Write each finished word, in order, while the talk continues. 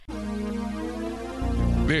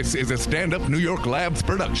This is a Stand Up New York Labs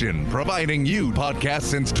production, providing you podcasts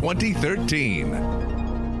since 2013.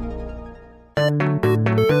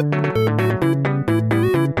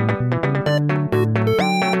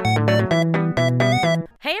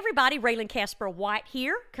 Hey everybody, Raylan Casper White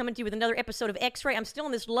here, coming to you with another episode of X-Ray. I'm still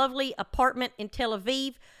in this lovely apartment in Tel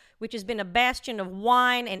Aviv, which has been a bastion of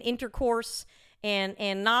wine and intercourse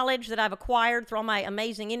and knowledge that I've acquired through all my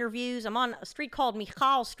amazing interviews. I'm on a street called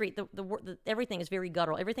Michal Street. Everything is very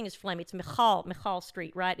guttural. Everything is phlegmy. It's Michal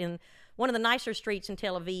Street, right? In one of the nicer streets in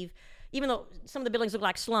Tel Aviv. Even though some of the buildings look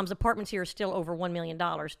like slums, apartments here are still over $1 million.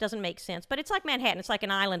 Doesn't make sense. But it's like Manhattan. It's like an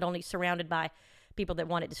island only surrounded by people that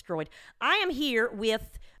want it destroyed. I am here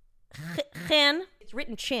with Chen. It's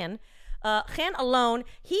written Chen. Chen Alon,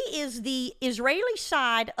 he is the Israeli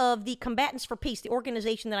side of the Combatants for Peace, the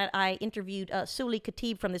organization that I interviewed Suli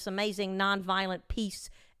Khatib from, this amazing nonviolent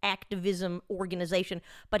peace activism organization,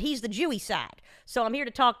 but he's the Jewish side. So I'm here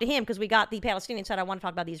to talk to him because we got the Palestinian side. I want to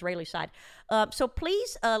talk about the Israeli side. So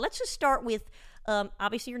please, let's just start with,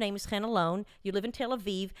 obviously your name is Chen Alon. You live in Tel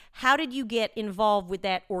Aviv. How did you get involved with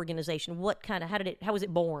that organization? How was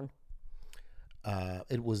it born?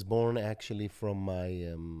 It was born actually from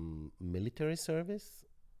my military service,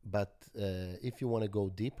 but if you want to go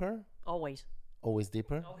deeper, always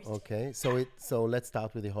deeper. Always. Okay, so let's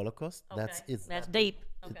start with the Holocaust. Okay. That's deep.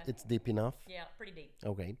 Okay. It's deep enough. Yeah, pretty deep.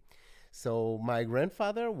 Okay, so my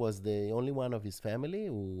grandfather was the only one of his family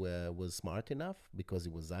who was smart enough, because he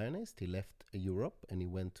was Zionist. He left Europe and he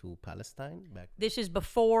went to Palestine. This is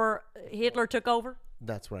before Hitler took over?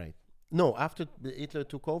 That's right. No, after Hitler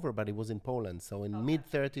took over, but he was in Poland. So in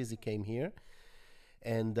mid-30s, he came here,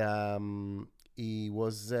 and he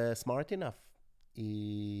was smart enough.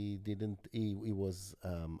 He was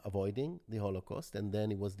avoiding the Holocaust, and then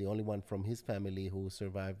he was the only one from his family who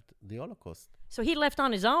survived the Holocaust. So he left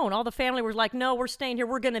on his own. All the family was like, no, we're staying here.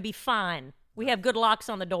 We're going to be fine. We have good locks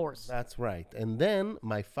on the doors. That's right. And then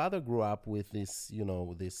my father grew up with this,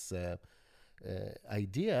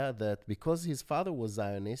 idea that because his father was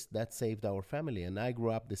Zionist, that saved our family. And I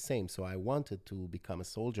grew up the same. So I wanted to become a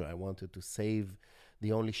soldier. I wanted to save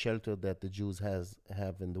the only shelter that the Jews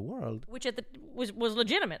have in the world. Which was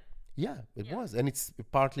legitimate. Yeah, it was. And it's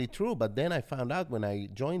partly true. But then I found out when I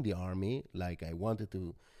joined the army, like I wanted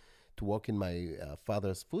to walk in my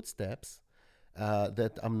father's footsteps,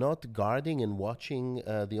 that I'm not guarding and watching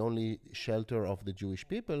the only shelter of the Jewish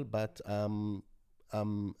people, but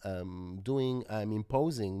I'm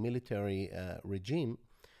imposing military regime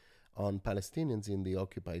on Palestinians in the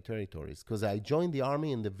occupied territories. Because I joined the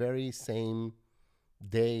army in the very same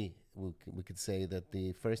day, we could say, that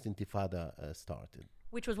the first Intifada started.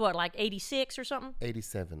 Which was what, like 86 or something?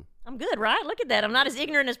 87. I'm good, right? Look at that. I'm not as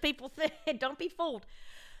ignorant as people think. Don't be fooled.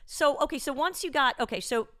 So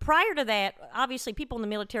prior to that, obviously people in the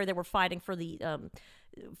military that were fighting for the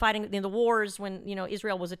fighting in the wars when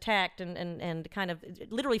Israel was attacked and kind of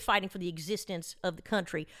literally fighting for the existence of the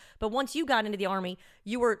country. But once you got into the army,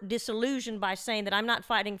 you were disillusioned by saying that I'm not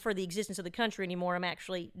fighting for the existence of the country anymore. I'm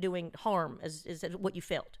actually doing harm. Is that what you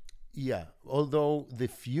felt? Yeah, although the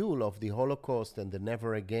fuel of the Holocaust and the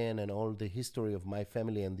never again and all the history of my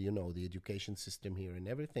family and the education system here and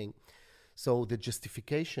everything, so the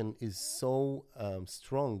justification is so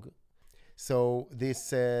strong. So this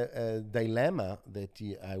dilemma that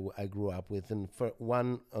I grew up with, and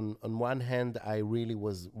on one hand, I really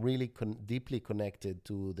was deeply connected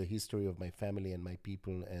to the history of my family and my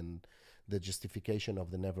people, and the justification of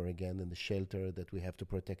the never again and the shelter that we have to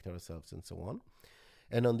protect ourselves and so on.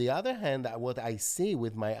 And on the other hand, what I see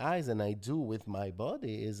with my eyes and I do with my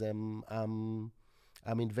body is I'm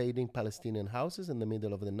invading Palestinian houses in the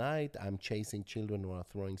middle of the night. I'm chasing children who are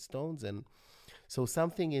throwing stones, and so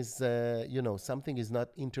something is not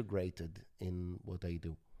integrated in what I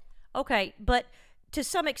do. Okay, but to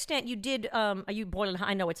some extent, you did. Are you boiling?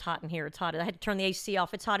 I know it's hot in here. It's hot. I had to turn the AC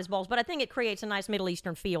off. It's hot as balls, but I think it creates a nice Middle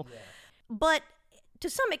Eastern feel. Yeah. But to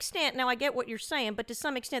some extent, now I get what you're saying, but to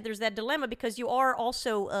some extent, there's that dilemma because you are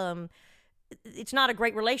also. It's not a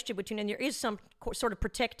great relationship between, and there is some sort of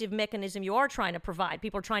protective mechanism you are trying to provide.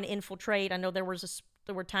 People are trying to infiltrate. I know there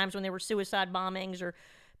were times when there were suicide bombings or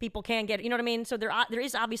people can get, you know what I mean? So there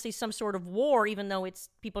is obviously some sort of war, even though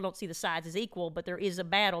people don't see the sides as equal, but there is a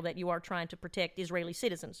battle that you are trying to protect Israeli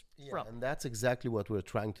citizens from. And that's exactly what we're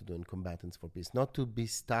trying to do in Combatants for Peace, not to be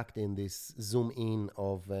stuck in this zoom in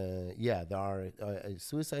of, there are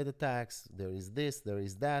suicide attacks, there is this, there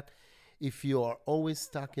is that. If you are always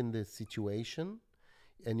stuck in the situation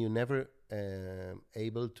and you're never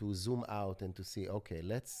able to zoom out and to see, okay,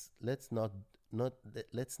 let's not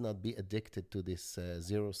be addicted to this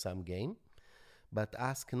zero-sum game, but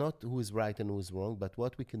ask not who is right and who is wrong, but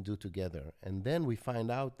what we can do together. And then we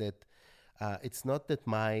find out that it's not that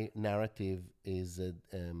my narrative is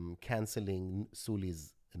canceling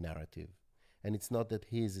Suli's narrative, and it's not that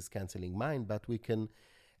his is canceling mine, but we can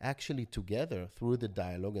actually together, through the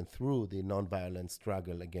dialogue and through the nonviolent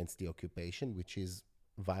struggle against the occupation, which is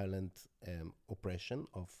violent oppression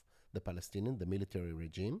of the Palestinian, the military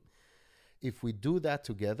regime. If we do that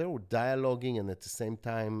together, we're dialoguing and at the same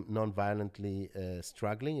time non-violently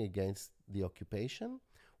struggling against the occupation,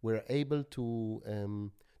 we're able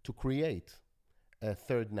to create a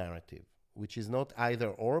third narrative, which is not either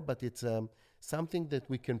or, but it's something that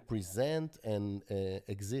we can present and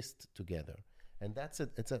exist together. And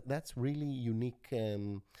that's really unique,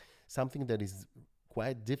 something that is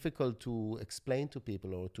quite difficult to explain to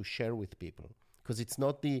people or to share with people. Because it's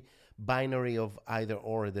not the binary of either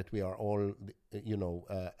or that we are all,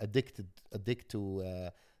 addicted to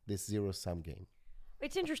this zero-sum game.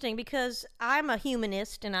 It's interesting because I'm a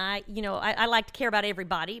humanist and I like to care about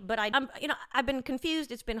everybody, but I've been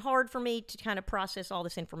confused. It's been hard for me to kind of process all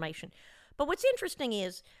this information. But what's interesting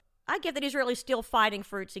is I get that Israel is still fighting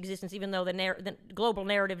for its existence, even though the global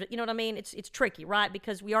narrative, you know what I mean? It's tricky, right?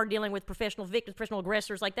 Because we are dealing with professional victims, professional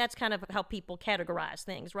aggressors. Like, that's kind of how people categorize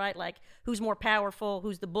things, right? Like, who's more powerful,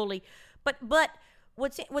 who's the bully. But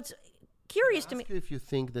what's curious to me... If you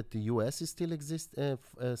think that the U.S. is still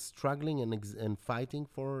struggling and fighting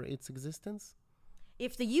for its existence?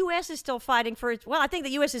 If the U.S. is still fighting for its... Well, I think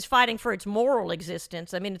the U.S. is fighting for its moral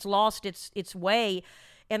existence. I mean, it's lost its way.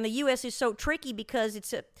 And the U.S. is so tricky because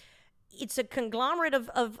it's a conglomerate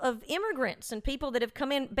of immigrants and people that have come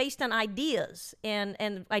in based on ideas,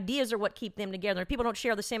 and ideas are what keep them together. People don't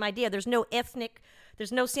share the same idea. There's no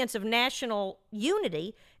sense of national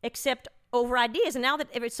unity except over ideas. And now that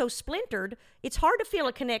it's so splintered, it's hard to feel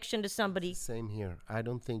a connection to somebody. Same here. I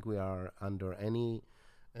don't think we are under any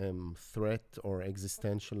threat or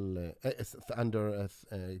existential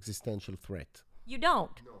existential threat. You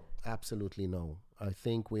don't? No, absolutely no. I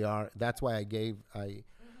think we are. That's why I gave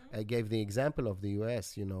the example of the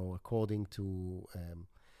U.S. According to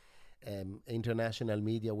international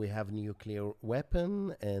media, we have nuclear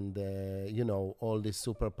weapon, and all these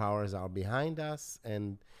superpowers are behind us.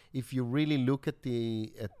 And if you really look at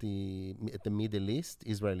the Middle East,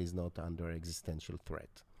 Israel is not under existential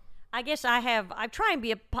threat. I guess I try and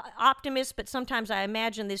be an optimist, but sometimes I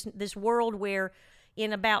imagine this world where,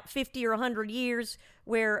 in about 50 or 100 years,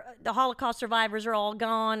 where the Holocaust survivors are all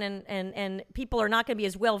gone and people are not going to be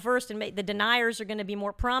as well versed, and the deniers are going to be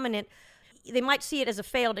more prominent, they might see it as a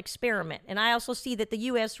failed experiment. And I also see that the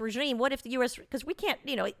U.S. regime, what if the U.S., because we can't,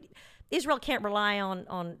 Israel can't rely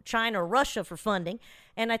on China or Russia for funding.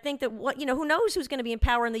 And I think that who knows who's going to be in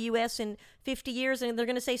power in the U.S. in 50 years, and they're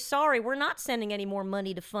going to say, sorry, we're not sending any more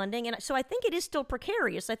money to funding. And so I think it is still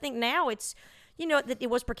precarious. I think now it's, that it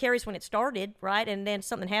was precarious when it started, right? And then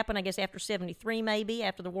something happened, I guess, after 73, maybe,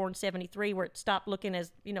 after the war in 73, where it stopped looking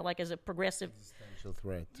as, like as a progressive existential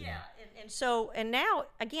threat. Yeah. And now,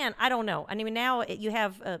 again, I don't know. I mean, now you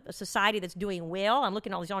have a society that's doing well. I'm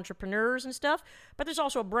looking at all these entrepreneurs and stuff, but there's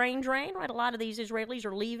also a brain drain, right? A lot of these Israelis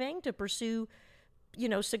are leaving to pursue,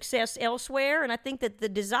 success elsewhere. And I think that the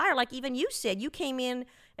desire, like even you said, you came in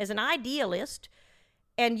as an idealist,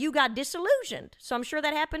 and you got disillusioned. So I'm sure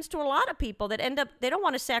that happens to a lot of people that they don't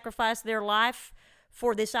want to sacrifice their life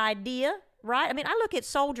for this idea, right? I mean, I look at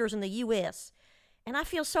soldiers in the U.S., and I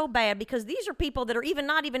feel so bad because these are people that are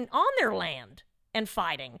not even on their land and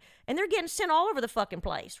fighting. And they're getting sent all over the fucking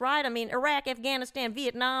place, right? I mean, Iraq, Afghanistan,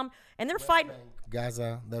 Vietnam, and they're fighting.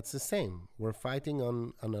 Gaza, that's the same. We're fighting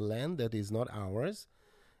on a land that is not ours,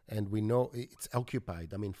 and we know it's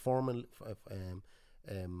occupied. I mean,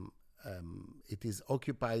 it is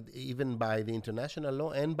occupied even by the international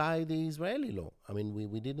law and by the Israeli law. I mean,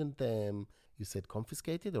 we didn't, you said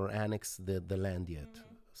confiscated or annex the land yet.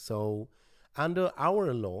 Mm-hmm. So under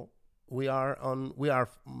our law, we are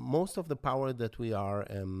most of the power that we are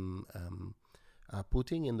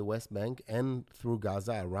putting in the West Bank and through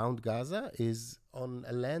Gaza, around Gaza, is on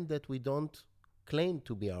a land that we don't claim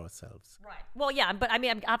to be ourselves. Right. Well, yeah, but I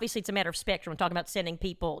mean, obviously it's a matter of spectrum. I'm talking about sending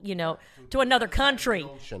people, to another country.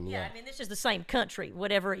 Ocean, yeah. I mean, this is the same country,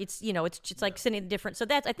 whatever. It's, it's just like sending different. So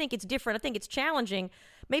I think it's different. I think it's challenging.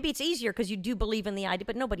 Maybe it's easier because you do believe in the idea,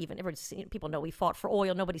 but people know we fought for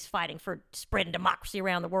oil. Nobody's fighting for spreading democracy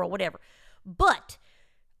around the world, whatever. But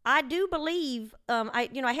I do believe,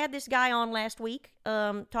 I had this guy on last week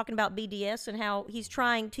talking about BDS and how he's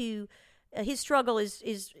trying to his struggle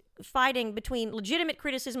is fighting between legitimate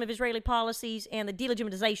criticism of Israeli policies and the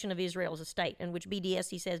delegitimization of Israel as a state, in which BDS,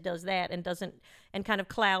 he says, does that and kind of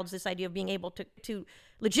clouds this idea of being able to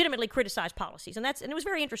legitimately criticize policies. And it was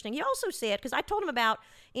very interesting. He also said, because I told him about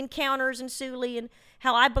encounters in Suli and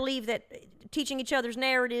how I believe that teaching each other's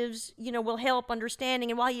narratives, will help understanding.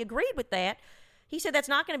 And while he agreed with that, he said that's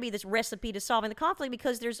not going to be this recipe to solving the conflict,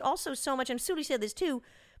 because there's also so much, and Suli said this too,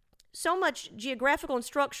 so much geographical and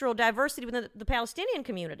structural diversity within the Palestinian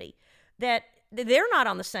community that they're not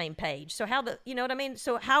on the same page. So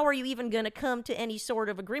So how are you even going to come to any sort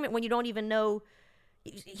of agreement when you don't even know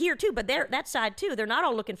here too? But that side too, they're not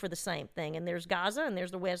all looking for the same thing. And there's Gaza and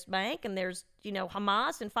there's the West Bank and there's,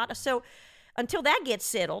 Hamas and Fatah. So until that gets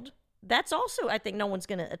settled, that's also, I think, no one's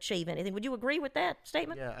going to achieve anything. Would you agree with that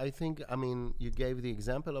statement? Yeah, you gave the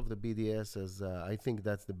example of the BDS as, I think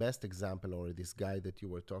that's the best example, or this guy that you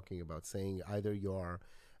were talking about, saying either you're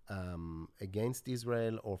against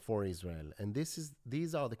Israel or for Israel. And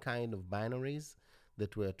these are the kind of binaries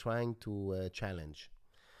that we're trying to challenge.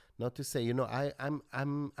 Not to say, I'm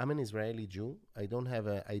an Israeli Jew. I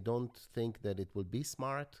don't think that it will be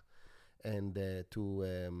smart and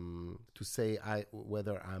to say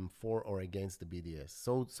whether I'm for or against the BDS.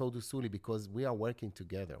 So do Suli, because we are working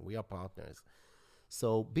together. We are partners.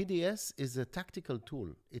 So BDS is a tactical tool.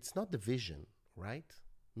 It's not the vision, right?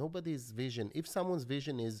 Nobody's vision. If someone's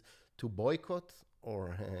vision is to boycott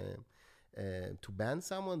or to ban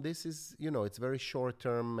someone, this is, it's very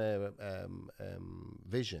short-term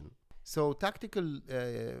vision. So tactical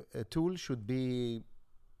tool should be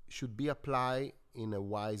applied in a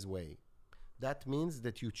wise way. That means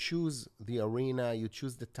that you choose the arena, you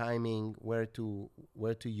choose the timing, where to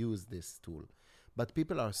use this tool. But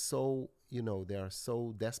people are so, they are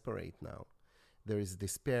so desperate now. There is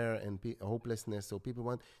despair and hopelessness. So people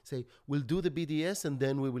want to say, we'll do the BDS and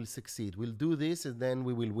then we will succeed. We'll do this and then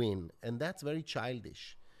we will win. And that's very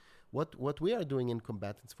childish. What we are doing in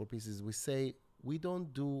Combatants for Peace is we say, we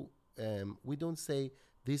don't say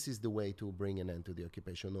this is the way to bring an end to the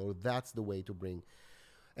occupation, or that's the way to bring.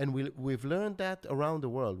 And we've learned that around the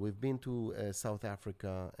world. We've been to South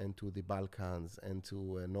Africa and to the Balkans and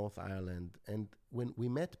to North Ireland. And when we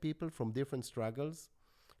met people from different struggles,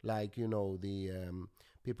 like, the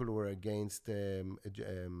people who were against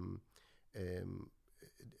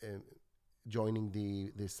joining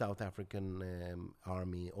the South African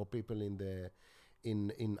army, or people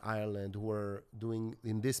in Ireland who were doing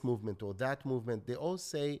in this movement or that movement, they all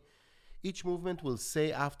say, each movement will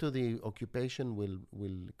say after the occupation will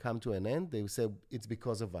come to an end, they will say, it's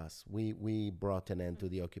because of us. We brought an end to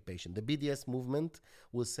the occupation. The BDS movement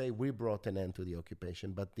will say, we brought an end to the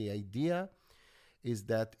occupation. But the idea is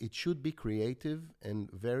that it should be creative and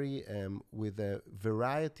very with a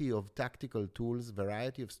variety of tactical tools,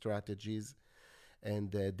 variety of strategies,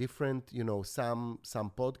 and different, some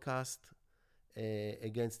podcast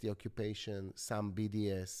against the occupation, some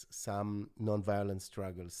BDS, some nonviolent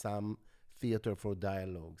struggle, some theater for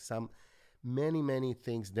dialogue, some many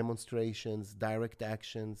things, demonstrations, direct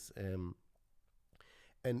actions,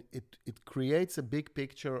 and it creates a big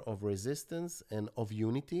picture of resistance and of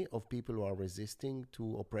unity of people who are resisting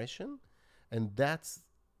to oppression, and that's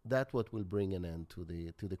what will bring an end to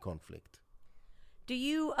the conflict. Do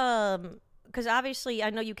you because obviously I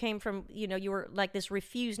know you came from, you were like this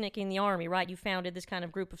refusenik in the army, right? You founded this kind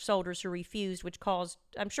of group of soldiers who refused, which caused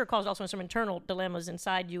also some internal dilemmas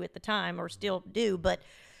inside you at the time, or still do. But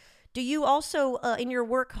do you also, in your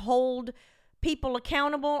work, hold people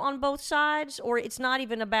accountable on both sides, or it's not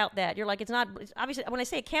even about that? You're like, it's obviously, when I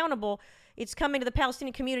say accountable, it's coming to the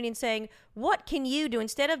Palestinian community and saying, what can you do?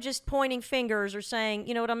 Instead of just pointing fingers or saying,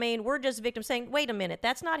 you know what I mean, we're just victims, saying, wait a minute,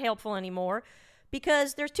 that's not helpful anymore.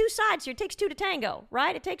 Because there's two sides here. It takes two to tango,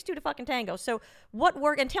 right? It takes two to fucking tango. So what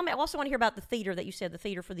work? And tell me, I also want to hear about the theater that you said, the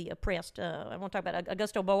theater for the oppressed. I want to talk about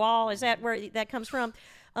Augusto Boal. Is that where that comes from?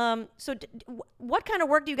 What kind of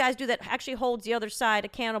work do you guys do that actually holds the other side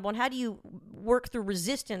accountable? And how do you work through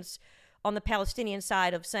resistance on the Palestinian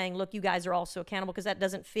side of saying, look, you guys are also accountable, because that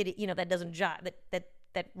doesn't fit it, that doesn't jive,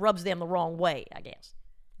 that rubs them the wrong way, I guess.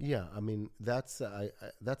 Yeah, that's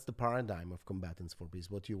the paradigm of Combatants for Peace.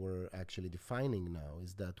 What you were actually defining now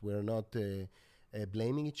is that we're not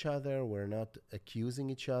blaming each other, we're not accusing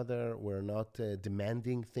each other, we're not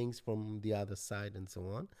demanding things from the other side, and so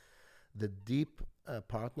on. The deep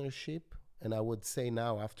partnership, and I would say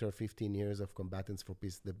now, after 15 years of Combatants for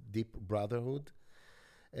Peace, the deep brotherhood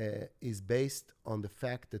is based on the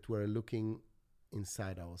fact that we're looking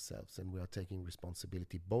inside ourselves and we are taking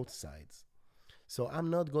responsibility, both sides. So I'm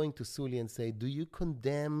not going to Suli and say, do you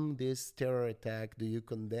condemn this terror attack? Do you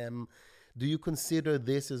condemn do you consider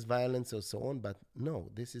this as violence or so on? But no,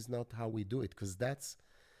 this is not how we do it, because that's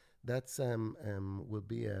will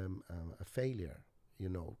be a failure,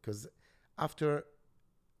 because after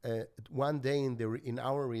one day in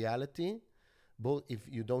our reality, both, if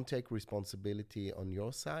you don't take responsibility on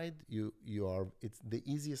your side, it's the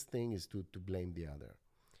easiest thing is to blame the other.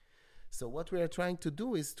 So what we are trying to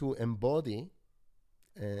do is to embody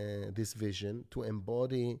this vision, to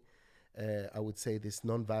embody, I would say, this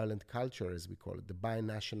nonviolent culture, as we call it, the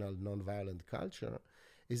binational nonviolent culture,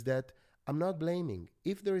 is that I'm not blaming.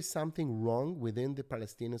 If there is something wrong within the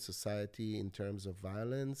Palestinian society in terms of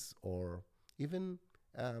violence or even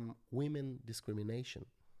women discrimination,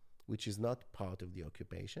 which is not part of the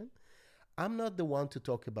occupation, I'm not the one to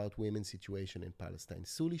talk about women's situation in Palestine.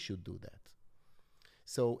 Suli should do that.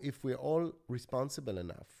 So if we're all responsible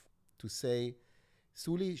enough to say,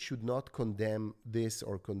 Suli should not condemn this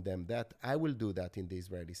or condemn that, I will do that in the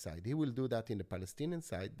Israeli side. He will do that in the Palestinian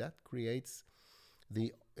side. That creates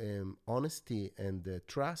the honesty and the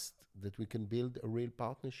trust that we can build a real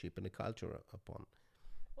partnership and a culture upon.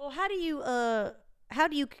 Well, how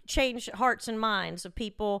do you change hearts and minds of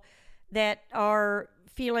people that are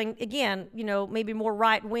feeling, again, maybe more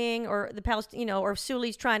right wing, or the Palestinian, or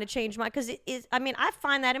Suli's trying to change mind? Because I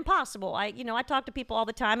find that impossible. I talk to people all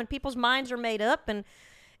the time, and people's minds are made up,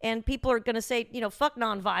 and people are going to say, fuck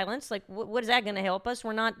nonviolence. Like, what is that going to help us?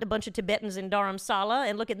 We're not a bunch of Tibetans in Dharam Sala,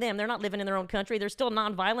 and look at them. They're not living in their own country. They're still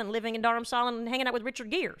nonviolent, living in Dharam Sala and hanging out with Richard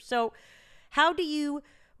Gere. So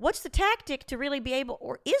what's the tactic to really be able,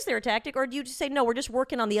 or is there a tactic, or do you just say, no, we're just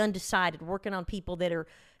working on the undecided, working on people that are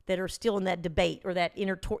still in that debate or that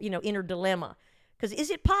inner dilemma? Because is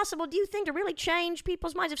it possible, do you think, to really change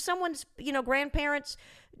people's minds? If someone's, grandparents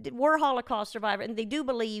were Holocaust survivors, and they do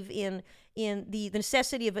believe in the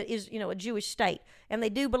necessity of a Jewish state, and they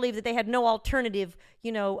do believe that they had no alternative,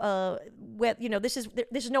 this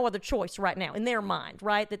is no other choice right now in their mind,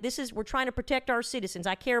 right? That we're trying to protect our citizens.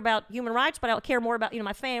 I care about human rights, but I care more about,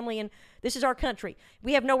 my family, and this is our country.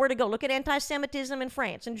 We have nowhere to go. Look at anti-Semitism in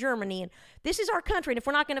France and Germany, and this is our country, and if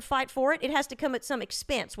we're not going to fight for it, it has to come at some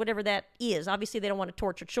expense, whatever that is. Obviously, they don't want to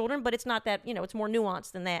torture children, but it's not that, it's more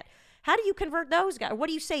nuanced than that. How do you convert those guys? What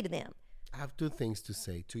do you say to them? I have two things to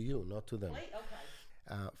say to you, not to them. Okay.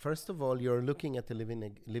 First of all, you're looking at a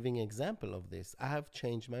living example of this. I have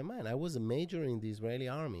changed my mind. I was a major in the Israeli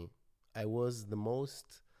army. I was the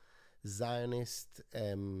most Zionist,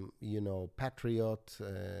 patriot.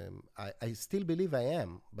 I still believe I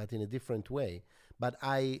am, but in a different way. But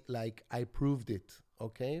I proved it.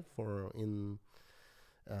 Okay,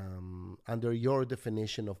 under your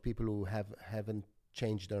definition of people who haven't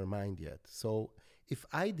changed their mind yet. So if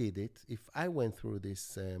I did it, if I went through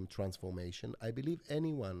this transformation, I believe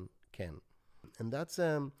anyone can. And that's,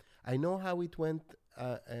 I know how it went,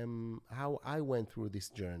 how I went through this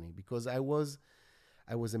journey, because I was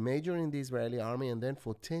a major in the Israeli army, and then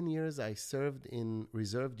for 10 years I served in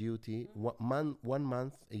reserve duty, 1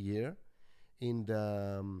 month a year in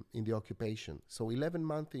the occupation. So 11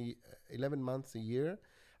 months a year,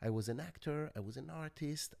 I was an actor, I was an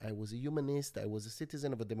artist, I was a humanist, I was a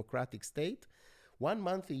citizen of a democratic state. 1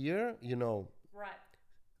 month a year, right,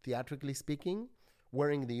 theatrically speaking,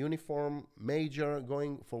 wearing the uniform, major,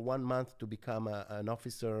 going for 1 month to become an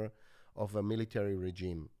officer of a military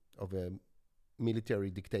regime, of a military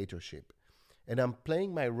dictatorship. And I'm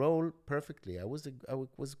playing my role perfectly. I was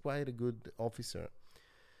quite a good officer.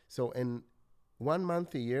 So, and 1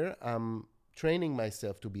 month a year, I'm training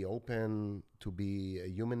myself to be open, to be a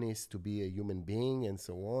humanist, to be a human being, and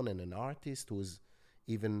so on, and an artist who's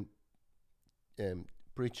even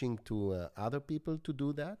preaching to other people to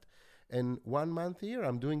do that. And 1 month a year,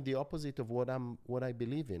 I'm doing the opposite of what I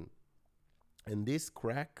believe in. And this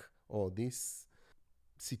crack, or this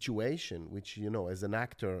situation, which, as an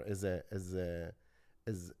actor, as a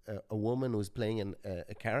woman who's playing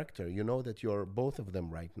a character, that you're both of them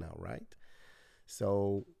right now, right?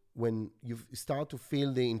 So when you start to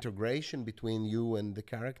feel the integration between you and the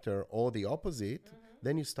character, or the opposite,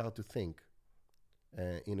 then you start to think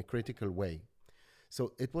in a critical way.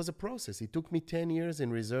 So it was a process. It took me 10 years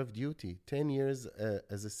in reserve duty, 10 years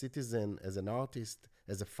as a citizen, as an artist,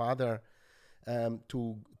 as a father,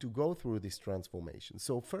 to go through this transformation.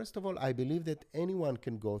 So first of all, I believe that anyone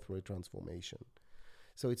can go through a transformation.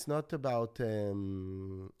 So it's not about,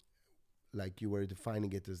 like you were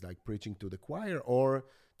defining it as like preaching to the choir, or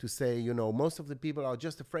to say, most of the people are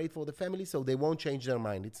just afraid for the family, so they won't change their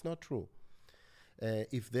mind. It's not true.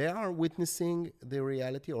 If they are witnessing the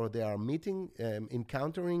reality, or they are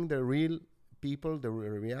encountering the real people, the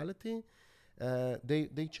reality,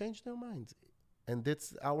 they change their minds. And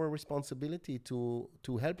that's our responsibility to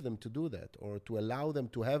help them to do that, or to allow them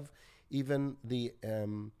to have even the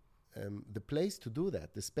place to do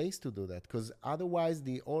that, the space to do that. Because otherwise,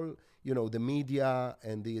 the media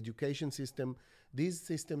and the education system, these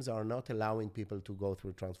systems are not allowing people to go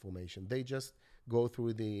through transformation. They just go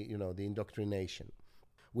through the indoctrination.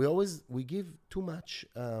 We give too much.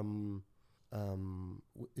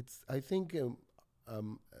 I think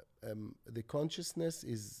the consciousness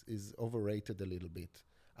is overrated a little bit.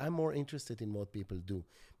 I'm more interested in what people do,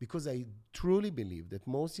 because I truly believe that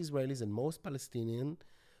most Israelis and most Palestinians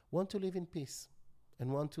want to live in peace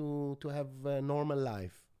and want to have normal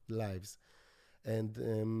lives.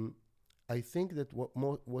 And I think that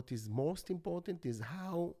what is most important is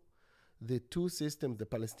how the two systems, the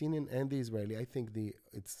Palestinian and the Israeli, I think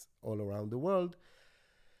it's all around the world,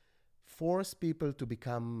 force people to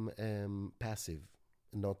become passive,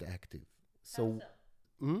 not active. So,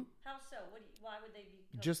 How so? Why would they be?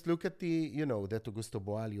 Just look at that Augusto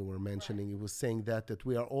Boal you were mentioning. Right. He was saying that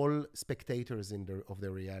we are all spectators of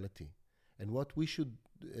the reality, and what we should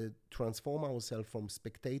transform ourselves from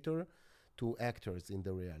spectator to actors in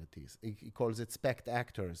the realities. He calls it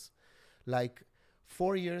spect-actors. Like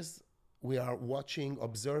 4 years, we are watching,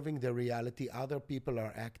 observing the reality. Other people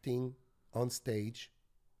are acting on stage,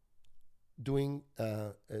 doing,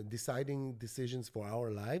 deciding decisions for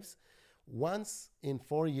our lives. Once in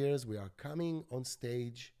 4 years, we are coming on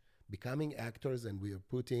stage, becoming actors, and we are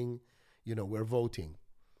we're voting.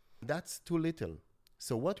 That's too little.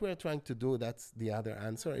 So what we're trying to do, that's the other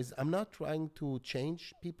answer, is I'm not trying to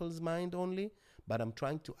change people's mind only, but I'm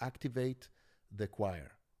trying to activate the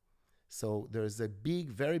choir. So there's a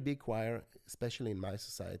very big choir, especially in my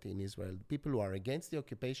society in Israel, people who are against the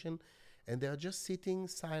occupation, and they are just sitting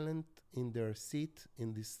silent in their seat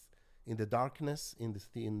in the darkness, in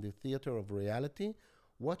the theater of reality,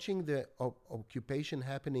 watching the occupation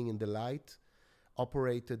happening in the light,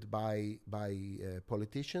 operated by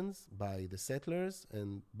politicians, by the settlers,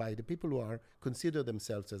 and by the people who consider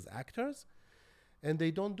themselves as actors, and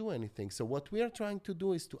they don't do anything. So what we are trying to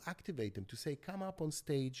do is to activate them, to say, come up on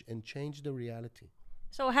stage and change the reality.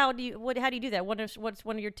 So how do you do that? What's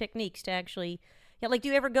one of your techniques to actually... Yeah, like, do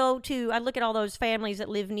you ever go to... I look at all those families that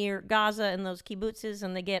live near Gaza and those kibbutzes,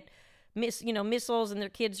 and they get missiles, and their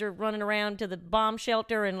kids are running around to the bomb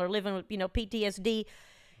shelter, and they're living with PTSD,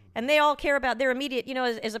 and they all care about their immediate.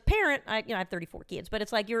 As a parent, I have 34 kids, but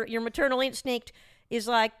it's like your maternal instinct is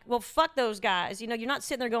like, well, fuck those guys. You're not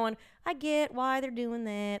sitting there going, I get why they're doing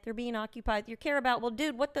that. They're being occupied. You care about, well,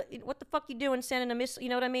 dude, what the fuck you doing sending a missile? You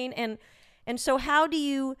know what I mean? And so how do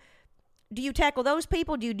you tackle those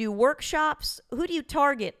people? Do you do workshops? Who do you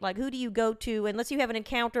target? Like, who do you go to? Unless you have an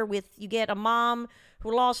encounter you get a mom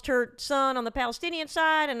who lost her son on the Palestinian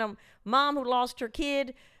side and a mom who lost her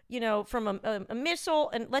kid, from a missile.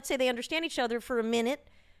 And let's say they understand each other for a minute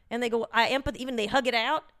and they go, I empathize, even they hug it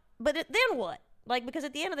out. But then what? Like, because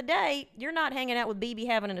at the end of the day, you're not hanging out with Bibi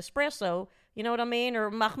having an espresso, you know what I mean? Or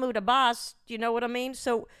Mahmoud Abbas, you know what I mean?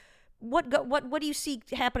 So what do you see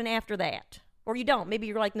happening after that? Or you don't. Maybe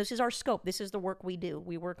you're like, this is our scope. This is the work we do.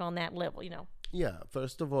 We work on that level, Yeah,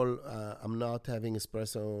 first of all, I'm not having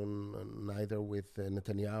espresso neither with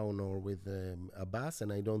Netanyahu nor with Abbas,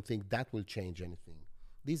 and I don't think that will change anything.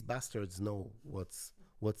 These bastards know what's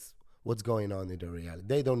going on in the reality.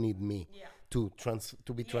 They don't need me to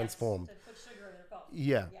be transformed. To put sugar in their coffee.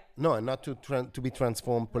 Yeah. No, not to be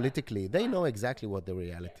transformed politically. They know exactly what the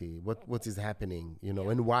reality, what is happening,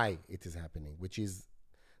 and why it is happening, which is,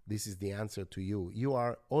 this is the answer to you.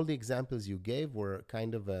 All the examples you gave were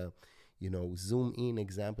kind of a, zoom in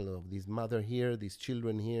example of this mother here, these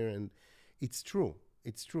children here, and it's true.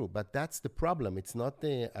 But that's the problem. It's not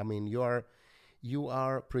you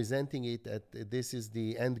are presenting it this is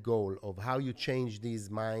the end goal of how you change these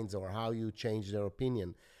minds or how you change their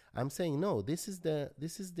opinion. I'm saying, no, this is the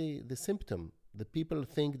symptom. The people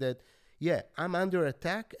think that, I'm under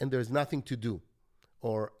attack and there's nothing to do.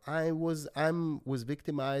 Or I was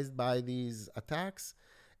victimized by these attacks,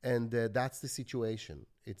 and that's the situation.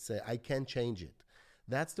 It's I can't change it.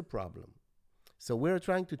 That's the problem. So we're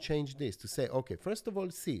trying to change this, to say, okay, first of all,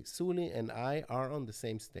 Suli and I are on the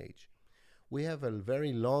same stage. We have a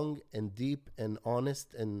very long and deep and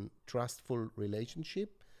honest and trustful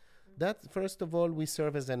relationship. That, first of all, we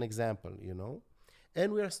serve as an example,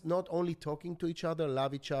 And we are not only talking to each other,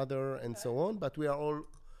 love each other, and so on, but we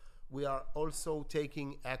are also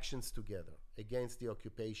taking actions together against the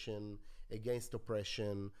occupation, against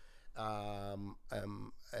oppression,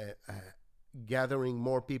 gathering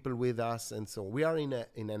more people with us, and so we are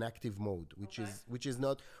in an active mode, which is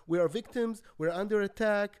not, we are victims, we're under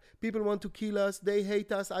attack, people want to kill us, they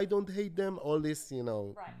hate us, I don't hate them, all this,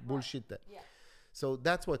 bullshit. So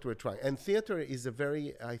that's what we're trying. And theater is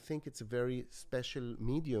I think it's a very special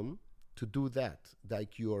medium to do that.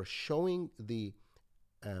 Like, you are showing the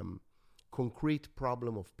concrete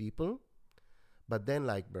problem of people, but then,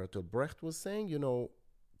 like Bertolt Brecht was saying,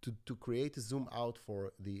 to create a zoom out for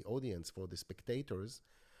the audience, for the spectators,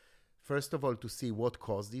 first of all, to see what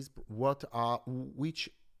caused these, what are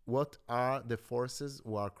the forces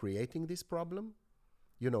who are creating this problem.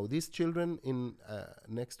 These children in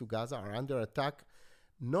next to Gaza are under attack,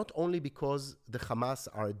 not only because the Hamas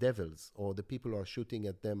are devils or the people who are shooting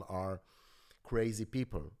at them are crazy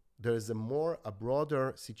people. There's a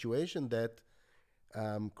broader situation that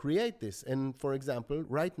create this. And for example,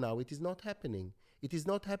 right now it is not happening. It is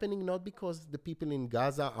not happening not because the people in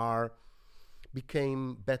Gaza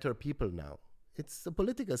became better people now. It's a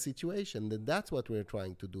political situation, and that's what we're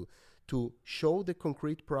trying to do, to show the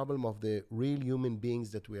concrete problem of the real human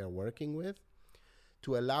beings that we are working with,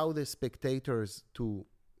 to allow the spectators to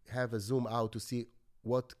have a zoom out to see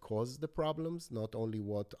what caused the problems, not only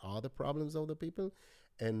what are the problems of the people,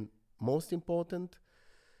 and most important,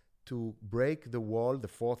 to break the wall, the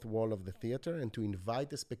fourth wall of the theater, and to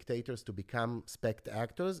invite the spectators to become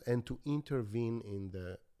spect-actors and to intervene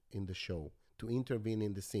in the show, to intervene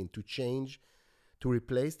in the scene, to change, to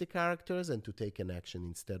replace the characters and to take an action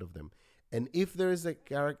instead of them. And if there is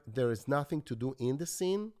there is nothing to do in the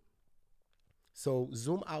scene, so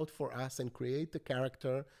zoom out for us and create the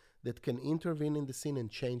character that can intervene in the scene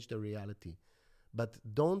and change the reality. But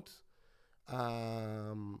don't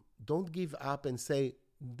give up and say,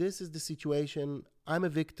 this is the situation, I'm a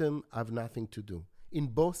victim, I have nothing to do, in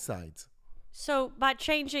both sides. So by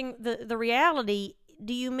changing the reality,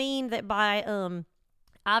 do you mean that by,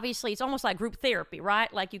 obviously it's almost like group therapy,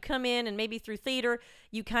 right? Like you come in and maybe through theater,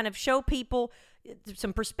 you kind of show people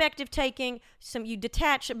some perspective taking, you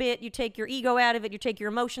detach a bit, you take your ego out of it, you take your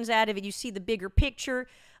emotions out of it, you see the bigger picture,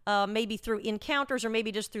 maybe through encounters or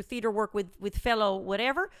maybe just through theater work with fellow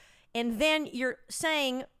whatever. And then you're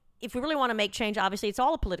saying, if we really want to make change, obviously it's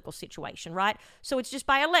all a political situation, right? So it's just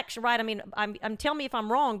by election, right? I mean, I'm tell me if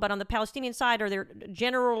I'm wrong, but on the Palestinian side, are there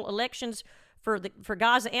general elections for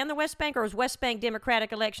Gaza and the West Bank, or is West Bank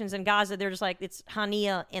Democratic elections and Gaza they're just like it's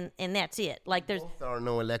Hania and that's it? Like there are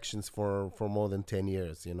no elections for more than 10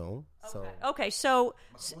 years, Okay, so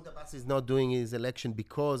Mahmoud Abbas is not doing his election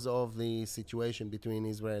because of the situation between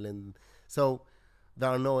Israel and so. There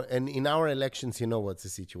are no, and in our elections, what the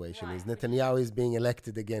situation is. Netanyahu is being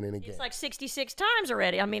elected again and again. It's like 66 times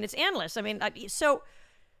already. I mean, it's endless. I mean,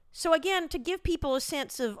 so again, to give people a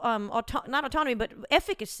sense of not autonomy, but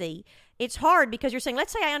efficacy, it's hard because you're saying,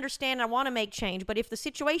 let's say I understand, I want to make change, but if the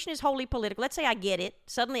situation is wholly political, let's say I get it.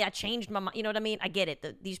 Suddenly I changed my mind. You know what I mean? I get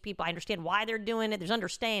it. These people, I understand why they're doing it. There's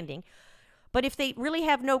understanding. But if they really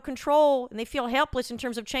have no control and they feel helpless in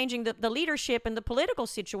terms of changing the leadership and the political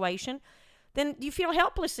situation, then you feel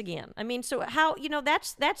helpless again. I mean, so how,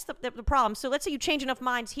 that's the problem. So let's say you change enough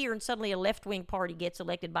minds here and suddenly a left-wing party gets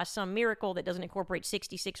elected by some miracle that doesn't incorporate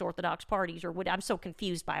 66 Orthodox parties or what. I'm so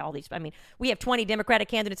confused by all these. I mean, we have 20 Democratic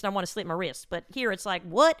candidates and I want to slit my wrists. But here it's like,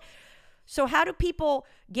 what? So how do people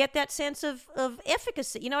get that sense of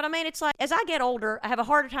efficacy? You know what I mean? It's like, as I get older, I have a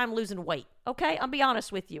harder time losing weight. Okay? I'll be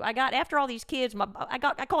honest with you. after all these kids,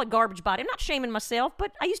 I call it garbage body. I'm not shaming myself,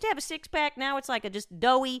 but I used to have a six-pack. Now it's like a just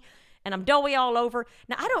doughy, and I'm doughy all over.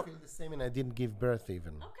 Now, I don't feel the same, and I didn't give birth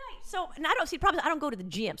even. Okay, so, and I don't see the problem. I don't go to the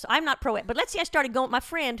gym, so I'm not pro. But let's say I started going, my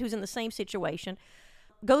friend who's in the same situation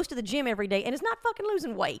goes to the gym every day and is not fucking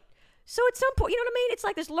losing weight. So at some point, you know what I mean? It's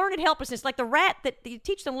like this learned helplessness, like the rat that you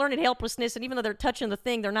teach them learned helplessness, and even though they're touching the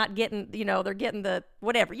thing, they're not getting, they're getting the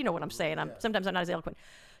whatever. You know what I'm saying? Sometimes I'm not as eloquent.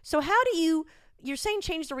 So how do you're saying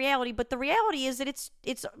change the reality, but the reality is that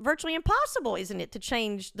it's virtually impossible, isn't it, to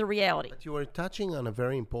change the reality? But you were touching on a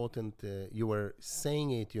very important, you were saying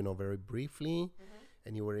it, very briefly,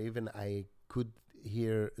 and you were even, I could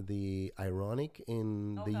hear the ironic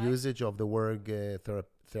in the usage of the word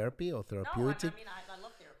therapy or therapeutic. No, I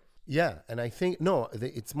love therapy. Yeah, and I think,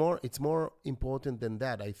 it's more important than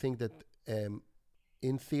that. I think that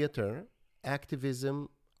in theater, activism,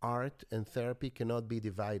 art, and therapy cannot be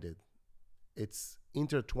divided. It's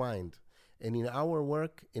intertwined. And in our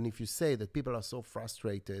work, and if you say that people are so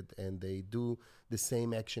frustrated and they do the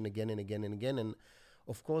same action again and again and again, and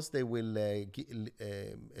of course they will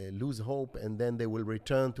lose hope, and then they will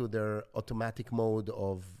return to their automatic mode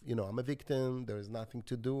of, I'm a victim, there is nothing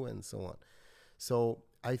to do, and so on. So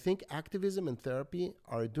I think activism and therapy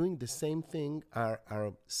are doing the same thing,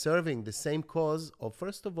 are serving the same cause of,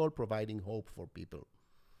 first of all, providing hope for people.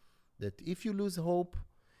 That if you lose hope,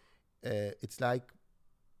 it's like,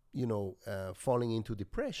 falling into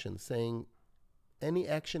depression, saying any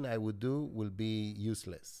action I would do will be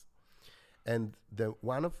useless. And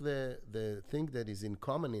one of the thing that is in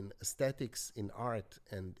common in aesthetics, in art,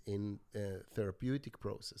 and in therapeutic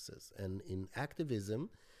processes, and in activism,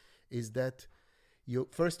 is that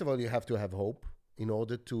first of all, you have to have hope in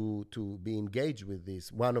order to be engaged with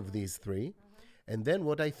one of these three. Mm-hmm. And then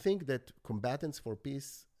what I think that Combatants for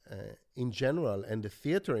Peace in general, and the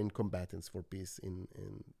theater in Combatants for Peace in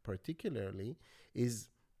particularly, is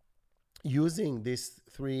using these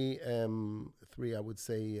three I would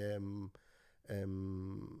say,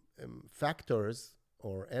 factors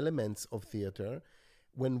or elements of theater.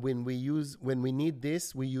 When we need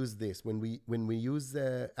this, we use this. When we use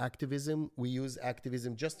activism, we use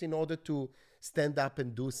activism just in order to stand up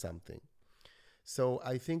and do something. So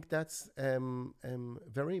I think that's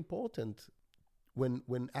very important.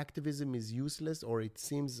 When activism is useless, or it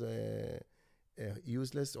seems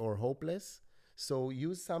useless or hopeless, so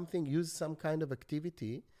use some kind of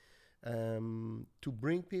activity to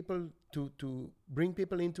bring people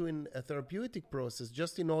into a therapeutic process,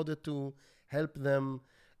 just in order to help them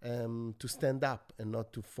to stand up and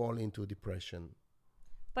not to fall into depression.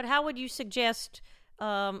 But how would you suggest,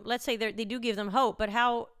 let's say they do give them hope, but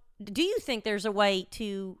how do you think there's a way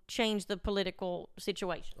to change the political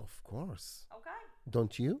situation? Of course. Okay.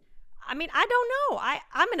 Don't you? I mean, I don't know.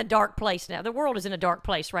 I'm in a dark place now. The world is in a dark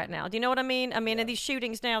place right now. Do you know what I mean? I mean, and these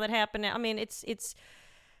shootings now that happen now, I mean,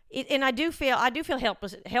 and I do feel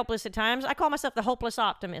helpless at times. I call myself the hopeless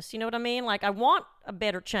optimist. You know what I mean? Like, I want a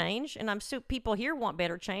better change, and people here want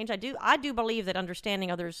better change. I do believe that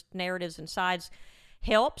understanding others' narratives and sides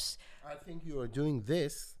helps. I think you are doing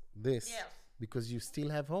this yes, because you still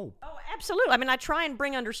have hope. Oh, absolutely. I mean, I try and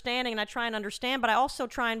bring understanding, and I try and understand, but I also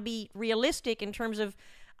try and be realistic in terms of,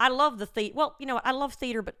 I love the theater. Well, I love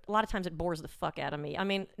theater, but a lot of times it bores the fuck out of me. I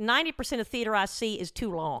mean, 90% of theater I see is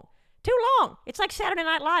too long. Too long. It's like Saturday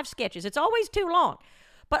Night Live sketches. It's always too long.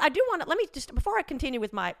 But I do want to, let me just, before I continue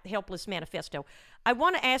with my helpless manifesto, I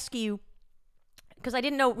want to ask you, because I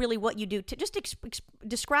didn't know really what you do, to just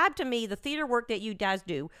describe to me the theater work that you guys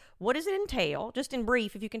do. What does it entail? Just in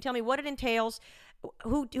brief, if you can tell me what it entails,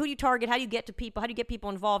 who do you target, how do you get to people, how do you get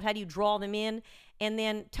people involved, how do you draw them in? And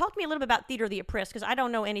then talk to me a little bit about Theater of the Oppressed, because I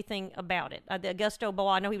don't know anything about it. The Augusto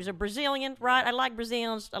Boal, I know he was a Brazilian, right? I like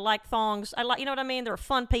Brazilians, I like thongs, you know what I mean? They're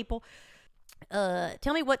fun people.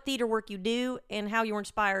 Tell me what theater work you do and how you were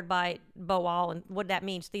inspired by Boal and what that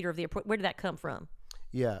means, Theater of the Oppressed. Where did that come from?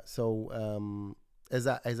 Yeah, so as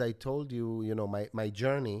I told you, my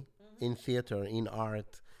journey in theater, in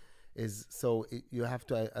art, is you have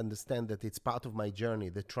to understand that it's part of my journey,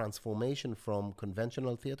 the transformation from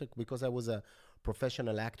conventional theater, because I was a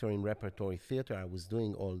professional actor in repertory theater. I was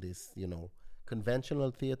doing all this, conventional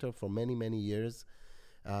theater for many, many years.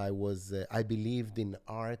 I believed in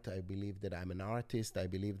art. I believe that I'm an artist. I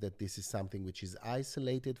believe that this is something which is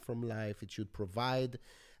isolated from life. It should provide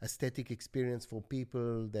aesthetic experience for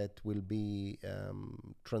people that will be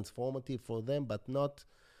transformative for them, but not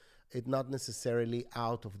necessarily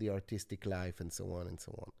out of the artistic life, and so on and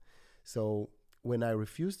so on. So when I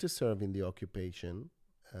refused to serve in the occupation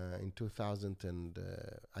in 2000, and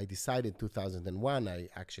I decided 2001, I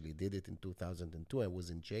actually did it in 2002. I was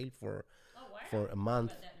in jail for a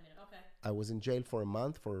month. Okay. I was in jail for a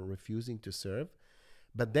month for refusing to serve.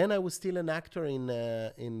 But then I was still an actor in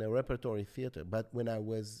a repertory theater. But when I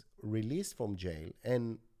was released from jail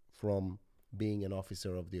and from being an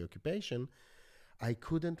officer of the occupation, I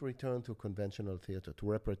couldn't return to conventional theater, to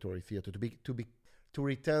repertory theater, to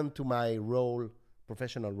return to my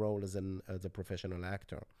professional role as a professional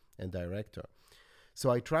actor and director. So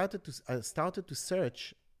I started to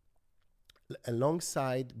search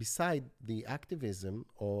beside the activism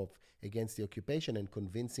against the occupation, and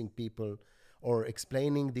convincing people or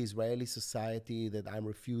explaining the Israeli society that I'm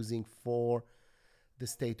refusing for the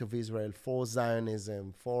state of Israel, for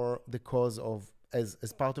Zionism, for the cause of,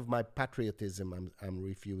 as part of my patriotism, I'm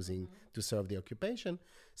refusing to serve the occupation.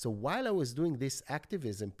 So while I was doing this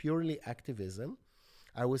activism, purely activism,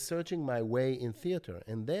 I was searching my way in theater.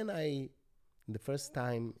 And then the first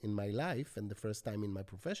time in my life, and the first time in my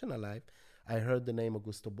professional life, I heard the name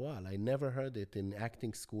Augusto Boal. I never heard it in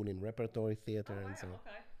acting school, in repertory theater, and so on.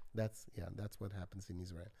 Okay. That's what happens in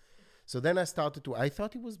Israel. So then I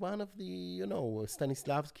thought he was one of the,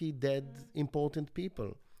 Stanislavski dead important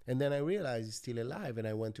people. And then I realized he's still alive, and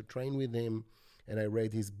I went to train with him, and I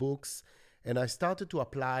read his books, And I started to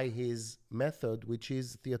apply his method, which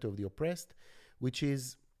is theater of the oppressed, which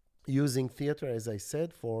is using theater, as I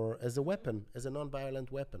said, as a weapon, as a non-violent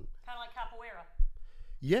weapon. Kind of like capoeira.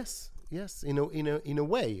 Yes, in a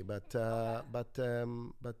way, but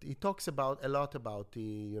he talks a lot about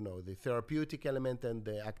the therapeutic element and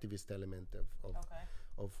the activist element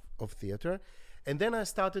of theater, and then I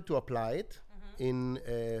started to apply it in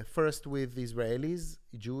first with Israelis,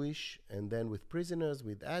 Jewish, and then with prisoners,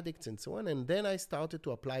 with addicts, and so on, and then I started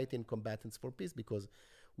to apply it in Combatants for Peace because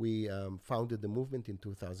we founded the movement in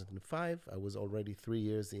 2005. I was already 3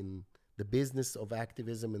 years in the business of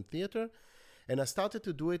activism and theater. And I started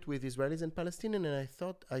to do it with Israelis and Palestinians, and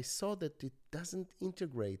I saw that it doesn't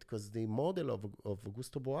integrate because the model of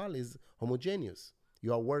Augusto Boal is homogeneous.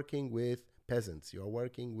 You are working with peasants, you are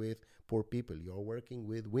working with poor people, you are working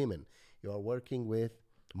with women, you are working with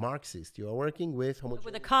Marxists, you are working with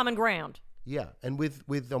a common ground. Yeah, and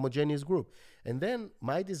with homogeneous group. And then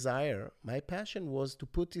my desire, my passion was to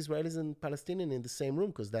put Israelis and Palestinians in the same room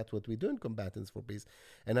because that's what we do in Combatants for Peace.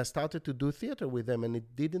 And I started to do theater with them, and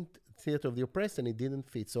theater of the oppressed, and it didn't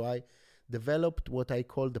fit. So I developed what I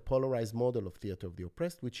call the polarized model of theater of the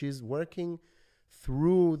oppressed, which is working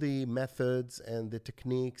through the methods and the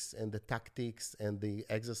techniques and the tactics and the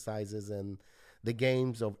exercises and the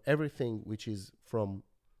games of everything which is from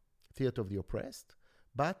theater of the oppressed.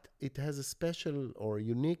 But it has a special or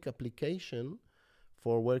unique application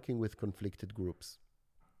for working with conflicted groups.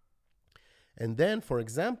 And then, for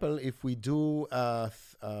example, if we do a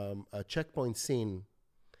checkpoint scene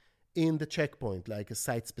in the checkpoint, like a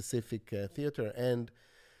site-specific theater, and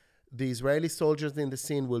the Israeli soldiers in the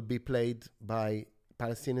scene will be played by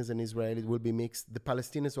Palestinians and Israelis, will be mixed. The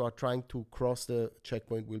Palestinians who are trying to cross the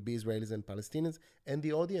checkpoint will be Israelis and Palestinians, and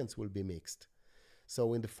the audience will be mixed.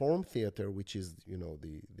 So in the forum theater, which is,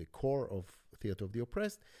 the core of theater of the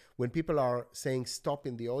oppressed, when people are saying stop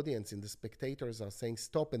in the audience and the spectators are saying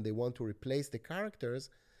stop and they want to replace the characters,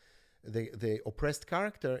 the oppressed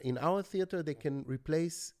character, in our theater,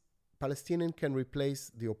 Palestinian can replace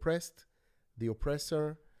the oppressed, the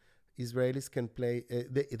oppressor, Israelis can play,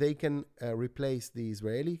 they can replace the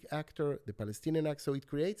Israeli actor, the Palestinian actor, so it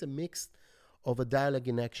creates a mix of a dialogue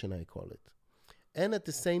in action, I call it. And at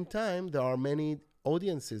the same time, there are many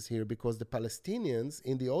audiences here because the Palestinians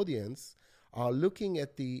in the audience are looking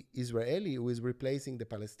at the Israeli who is replacing the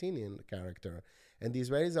Palestinian character, and the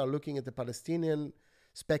Israelis are looking at the Palestinian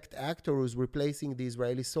actor who's replacing the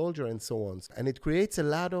Israeli soldier, and so on. And it creates a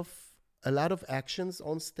lot of actions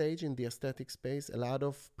on stage in the aesthetic space, a lot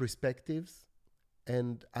of perspectives,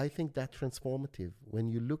 and I think that's transformative.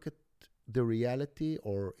 When you look at the reality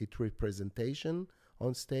or its representation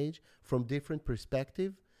on stage from different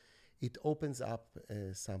perspective, it opens up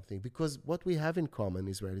something. Because what we have in common,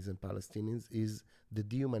 Israelis and Palestinians, is the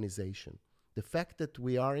dehumanization. The fact that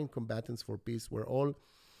we are in Combatants for Peace, we're all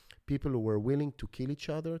people who were willing to kill each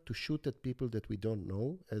other, to shoot at people that we don't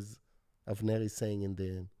know, as Avner is saying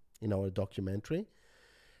in our documentary,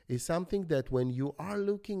 is something that when you are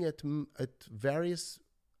looking at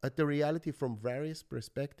the reality from various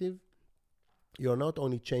perspectives, you're not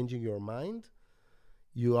only changing your mind,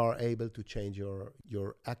 you are able to change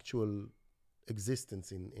your actual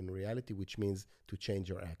existence in reality, which means to change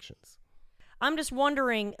your actions. I'm just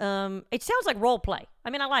wondering, it sounds like role play. I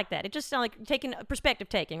mean, I like that. It just sounds like perspective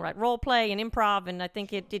taking, right? Role play and improv, and I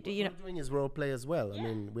think what we're doing is role play as well. Yeah. I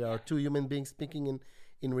mean, we are two human beings speaking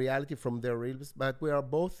in reality from their reals, but we are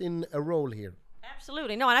both in a role here.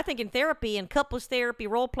 Absolutely. No, and I think in therapy and couples therapy,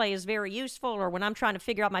 role play is very useful. Or when I'm trying to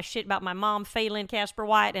figure out my shit about my mom, Phelan Casper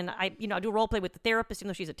White, and I do role play with the therapist, even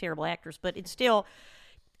though she's a terrible actress, but it's still,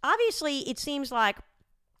 obviously, it seems like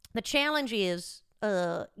the challenge is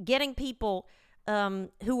getting people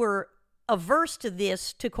who are averse to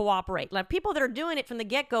this to cooperate. Like people that are doing it from the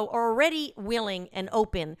get-go are already willing and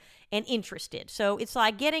open and interested. So it's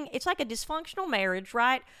like a dysfunctional marriage,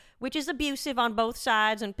 right? Which is abusive on both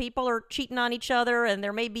sides, and people are cheating on each other, and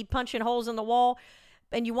there may be punching holes in the wall.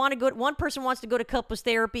 And one person wants to go to couples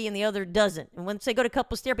therapy and the other doesn't. And when they go to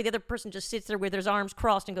couples therapy, the other person just sits there with his arms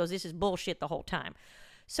crossed and goes, this is bullshit the whole time.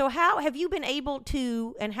 So how have you been able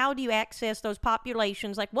to, and how do you access those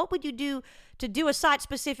populations? Like, what would you do to do a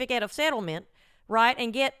site-specific out of settlement, right,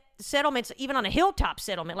 and get settlements even on a hilltop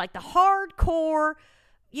settlement, like the hardcore,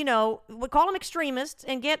 we call them extremists,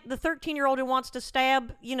 and get the 13-year-old who wants to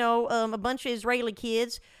stab, a bunch of Israeli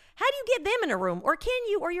kids. How do you get them in a room? Or can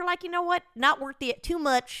you, or you're like, you know what, not worth the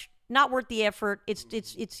effort. It's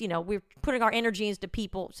we're putting our energy into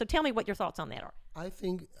people. So tell me what your thoughts on that are. I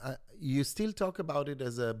think you still talk about it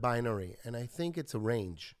as a binary, and I think it's a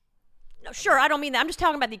range. No, sure, I don't mean that. I'm just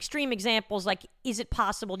talking about the extreme examples. Like, is it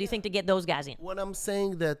possible, do you think, to get those guys in? What I'm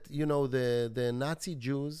saying that, the Nazi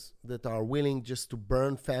Jews that are willing just to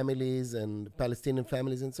burn families and Palestinian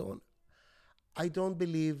families and so on, I don't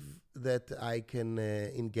believe that I can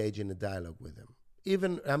engage in a dialogue with them.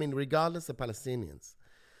 Regardless of Palestinians.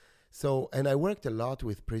 So, and I worked a lot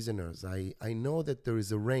with prisoners. I know that there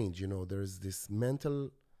is a range, there is this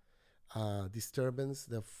mental disturbance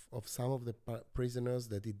of some of the prisoners,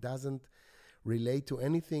 that it doesn't relate to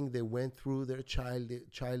anything they went through their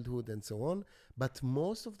childhood and so on. But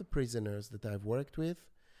most of the prisoners that I've worked with,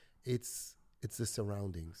 it's the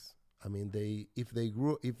surroundings. If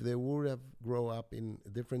they would have grown up in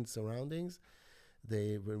different surroundings,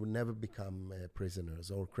 they would never become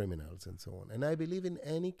prisoners or criminals and so on. And I believe in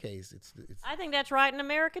any case, it's I think that's right in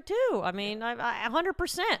America too. I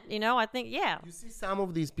 100%. I think, yeah. You see some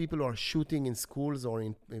of these people who are shooting in schools or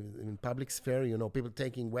in public sphere. People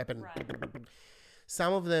taking weapons. Right.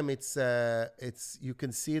 Some of them, it's you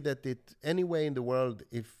can see that anyway in the world,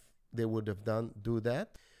 if they would have do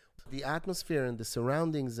that, the atmosphere and the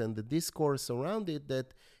surroundings and the discourse around it,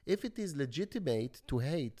 that if it is legitimate to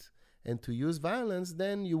hate and to use violence,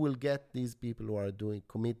 then you will get these people who are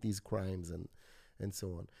commit these crimes and so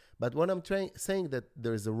on. But what I'm saying that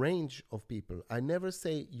there is a range of people. I never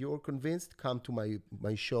say you're convinced, come to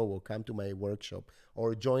my show or come to my workshop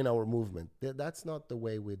or join our movement. That's not the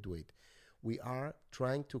way we do it. We are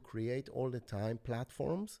trying to create all the time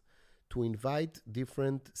platforms to invite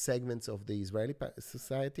different segments of the Israeli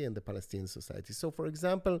society and the Palestinian society. So, for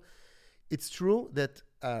example, it's true that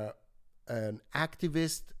an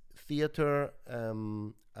activist theater,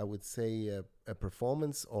 I would say a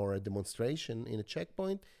performance or a demonstration in a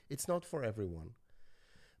checkpoint, it's not for everyone.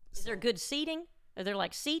 Is there good seating? Are there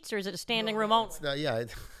like seats, or is it a standing room only?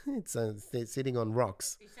 It's sitting on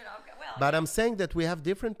rocks. You said, okay, well, But I'm saying that we have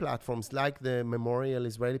different platforms, like the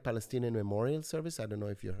Israeli-Palestinian Memorial Service. I don't know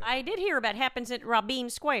if you heard. I did hear about it. Happens at Rabin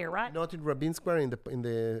Square, right? Not in Rabin Square, in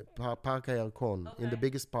the Park Hayarkon, in the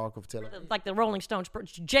biggest park of Tel Aviv. Like the Rolling Stones,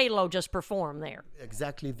 J-Lo just performed there.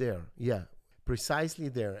 Exactly there, yeah, precisely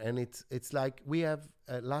there. And it's like we have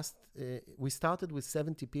we started with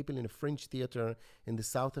 70 people in a fringe theater in the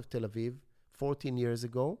south of Tel Aviv 14 years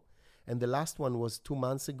ago, and the last one was 2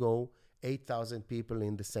 months ago, 8,000 people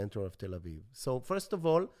in the center of Tel Aviv. So first of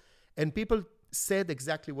all, and people said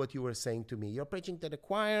exactly what you were saying to me. You're preaching to the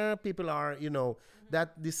choir. People are,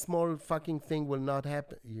 that this small fucking thing will not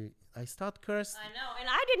happen. I start cursing. I know, and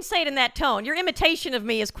I didn't say it in that tone. Your imitation of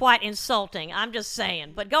me is quite insulting. I'm just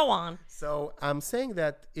saying, but go on. So I'm saying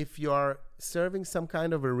that if you are serving some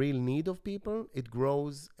kind of a real need of people, it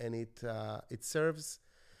grows and it serves.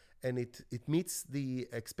 And it meets the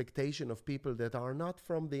expectation of people that are not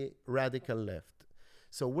from the radical left.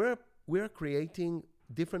 So we're creating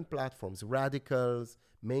different platforms, radicals,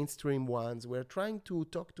 mainstream ones. We're trying to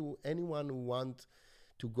talk to anyone who wants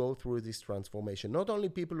to go through this transformation. Not only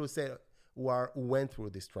people who went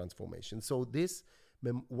through this transformation. So this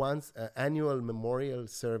annual memorial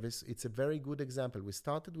service, it's a very good example. We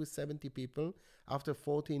started with 70 people. After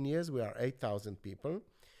 14 years, we are 8,000 people.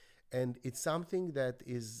 And it's something that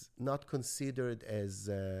is not considered as,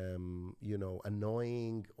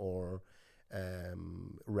 annoying or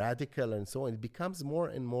radical and so on. It becomes more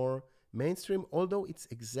and more mainstream, although it's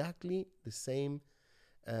exactly the same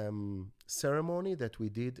ceremony that we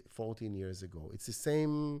did 14 years ago. It's the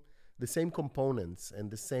same components and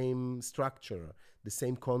the same structure, the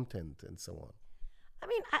same content and so on.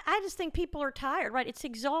 I just think people are tired, right? It's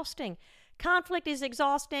exhausting. Conflict is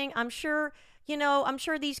exhausting. I'm sure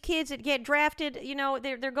these kids that get drafted,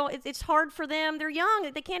 they're going. It's hard for them. They're young.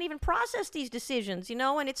 They can't even process these decisions,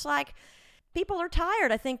 and it's like people are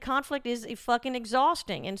tired. I think conflict is fucking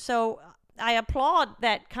exhausting, and so I applaud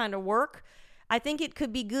that kind of work. I think it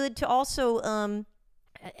could be good to also, and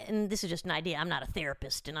this is just an idea. I'm not a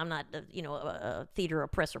therapist, and I'm not, a theater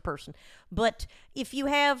oppressor person. But if you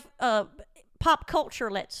have pop culture,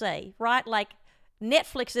 let's say, right, like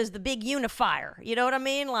Netflix is the big unifier. You know what I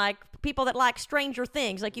mean? Like people that like Stranger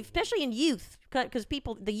Things, like especially in youth, because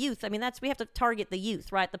the youth. We have to target the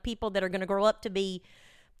youth, right? The people that are going to grow up to be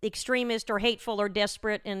extremist or hateful or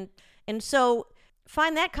desperate, and so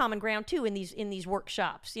find that common ground too in these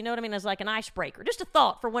workshops. You know what I mean? As like an icebreaker, just a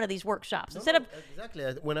thought for one of these workshops. Exactly.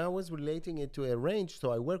 When I was relating it to a range,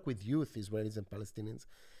 so I work with youth, Israelis and Palestinians.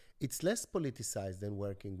 It's less politicized than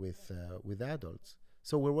working with adults.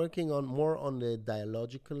 So we're working more on the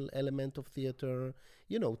dialogical element of theater.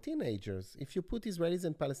 Teenagers. If you put Israelis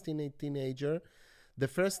and Palestinian teenager, the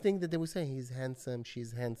first thing that they will say, he's handsome,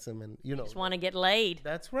 she's handsome, and just want to get laid.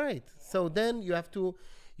 That's right. So then you have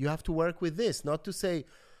to work with this, not to say,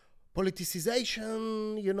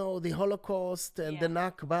 politicization, the Holocaust and the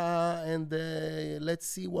Nakba, and let's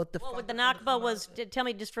see what the What the Nakba was? Tell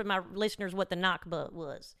me just for my listeners what the Nakba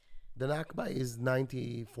was. The Nakba is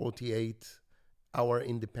 1948, our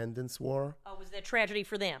independence war. Oh, was that tragedy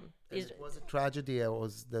for them? It was a tragedy.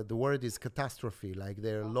 The word is catastrophe. Like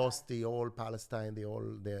they lost the whole Palestine,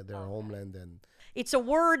 their homeland, and it's a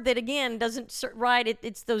word that again doesn't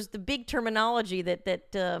it's the big terminology that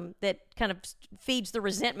kind of feeds the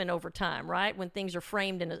resentment over time, right? When things are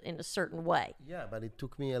framed in a certain way. Yeah, but it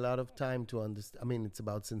took me a lot of time to understand. I mean, it's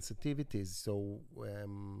about sensitivities,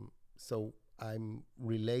 so I'm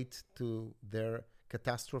relate to their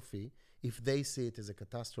catastrophe. If they see it as a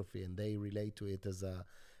catastrophe and they relate to it as a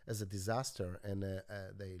disaster, and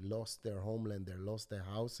they lost their homeland, they lost their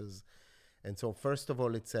houses. And so, first of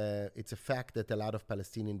all, it's a fact that a lot of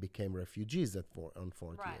Palestinians became refugees in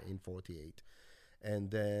 48.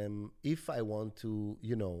 And if I want to,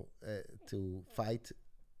 to fight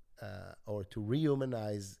or to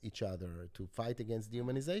rehumanize each other, to fight against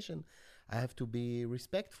dehumanization, I have to be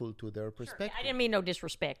respectful to their perspective. I didn't mean no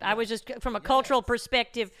disrespect. I was just from a cultural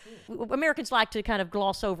perspective. Americans like to kind of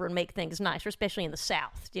gloss over and make things nicer, especially in the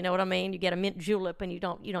South. Do you know what I mean? You get a mint julep, and you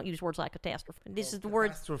don't use words like catastrophe. This is the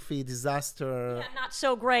word catastrophe, disaster. Yeah, not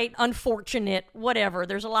so great, unfortunate, whatever.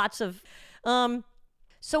 There's lots of.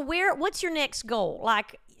 So what's your next goal?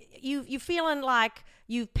 Like you feeling like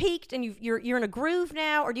you've peaked and you're in a groove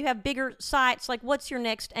now, or do you have bigger sights? Like what's your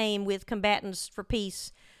next aim with Combatants for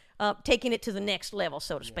Peace? Taking it to the next level,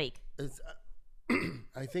 so to speak.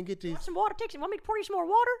 I think it is. Want some water? Want me to pour you some more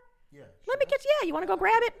water? Yeah. Let me get. Yeah, you want to go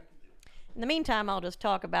grab it? In the meantime, I'll just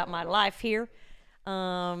talk about my life here.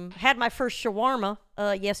 Had my first shawarma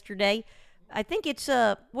yesterday. I think it's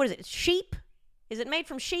what is it? It's sheep? Is it made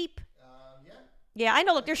from sheep? Yeah. Yeah, I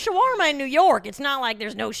know. Look, there's shawarma in New York. It's not like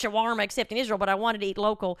there's no shawarma except in Israel, but I wanted to eat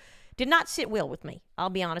local. Did not sit well with me, I'll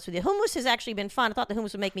be honest with you. Hummus has actually been fun. I thought the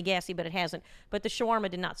hummus would make me gassy, but it hasn't. But the shawarma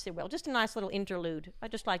did not sit well. Just a nice little interlude. I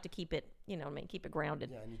just like to keep it, keep it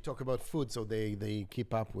grounded. Yeah, and you talk about food, so they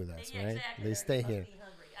keep up with us, Yeah, right? exactly. They stay here. Be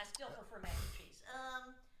hungry. I still prefer mac and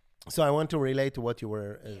cheese. So I want to relate to what you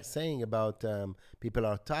were saying about people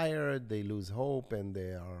are tired, they lose hope, and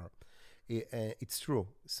they are. It's true.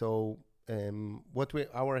 So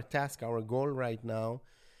our task, our goal right now,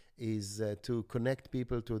 is to connect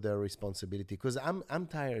people to their responsibility. Because I'm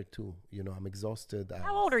tired too. I'm exhausted.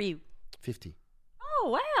 How old are you? 50.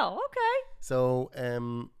 Oh wow. Okay. So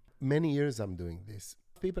many years I'm doing this.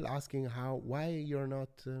 People asking why you're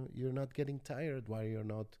not getting tired, why you're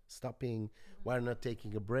not stopping, why you're not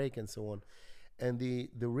taking a break, and so on. And the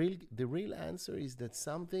real answer is that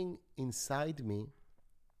something inside me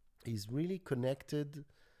is really connected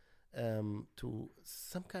to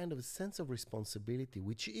some kind of a sense of responsibility,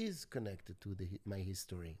 which is connected to my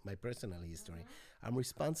history, my personal history. I'm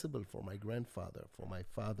responsible for my grandfather, for my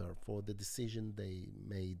father, for the decision they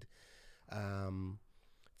made,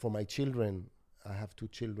 for my children. I have 2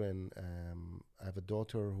 children. I have a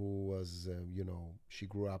daughter who was, she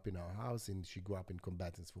grew up in our house, and she grew up in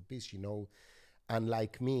Combatants for Peace.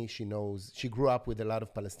 Unlike me, she grew up with a lot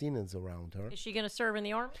of Palestinians around her. Is she going to serve in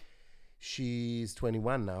the army? She's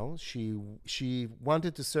 21 now. She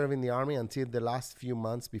wanted to serve in the army until the last few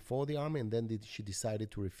months before the army, and then she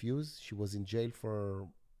decided to refuse. She was in jail for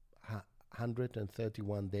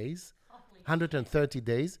 131 days. 130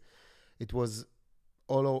 days. It was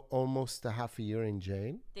almost a half a year in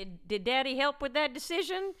jail. Did Daddy help with that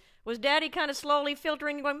decision? Was Daddy kind of slowly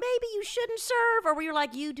filtering and going, maybe you shouldn't serve? Or were you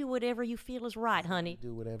like, you do whatever you feel is right, honey?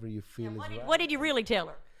 Do whatever you feel is right. What did you really tell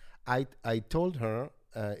her? I told her,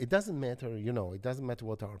 it doesn't matter, it doesn't matter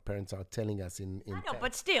what our parents are telling us in I know, text.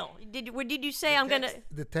 but still, did you say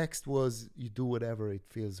The text was, you do whatever it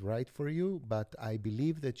feels right for you, but I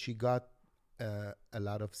believe that she got a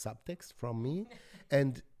lot of subtext from me.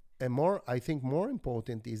 And I think more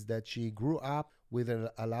important is that she grew up with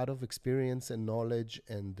a lot of experience and knowledge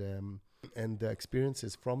and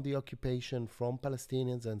experiences from the occupation, from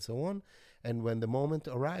Palestinians and so on. And when the moment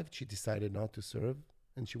arrived, she decided not to serve,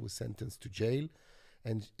 and she was sentenced to jail.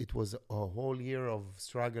 And it was a whole year of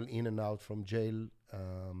struggle in and out from jail.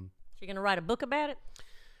 She's going to write a book about it?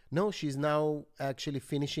 No, she's now actually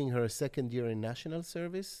finishing her 2nd year in national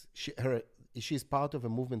service. She's part of a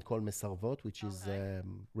movement called Mesarvot, which is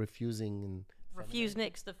refusing.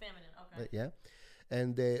 Refuseniks, the feminine, okay. Yeah.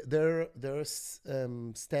 And their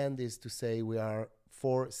stand is to say we are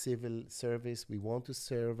for civil service. We want to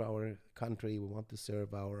serve our country. We want to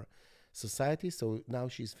serve our society. So now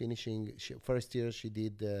she's finishing. First year she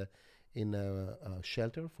did in a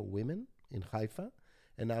shelter for women in Haifa,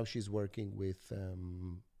 and now she's working with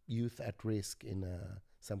youth at risk in a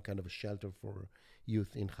some kind of a shelter for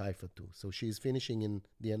youth in Haifa too. So she's finishing in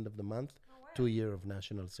the end of the month, 2 years of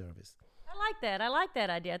national service. I like that. I like that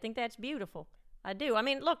idea. I think that's beautiful. I do. I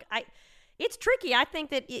mean, look, it's tricky. I think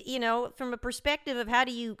that from a perspective of how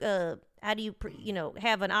do you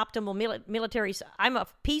have an optimal military. I'm a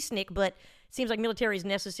peacenik, but it seems like military is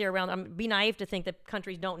necessary around. I'm be naive to think that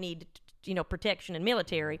countries don't need protection and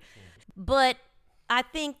military, but I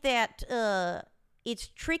think that it's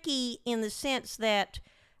tricky in the sense that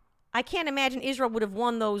I can't imagine Israel would have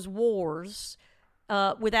won those wars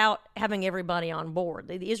without having everybody on board.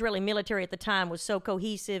 The Israeli military at the time was so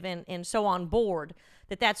cohesive and so on board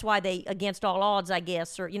that's why they, against all odds, I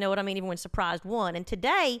guess, or even when surprised, won. And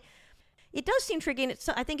today, it does seem tricky, and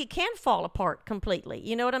I think it can fall apart completely.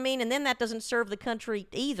 You know what I mean? And then that doesn't serve the country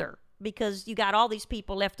either, because you got all these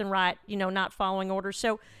people left and right, not following orders.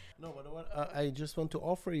 So. No, but what I just want to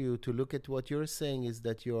offer you to look at what you're saying is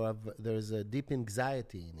that there's a deep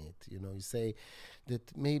anxiety in it. You say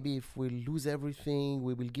that maybe if we lose everything,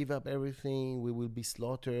 we will give up everything, we will be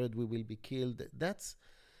slaughtered, we will be killed. That's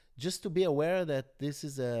just to be aware that this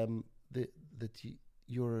is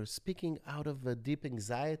you're speaking out of a deep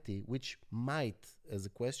anxiety, which might, as a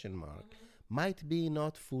question mark, might be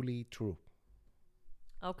not fully true.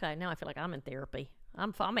 Okay, now I feel like I'm in therapy.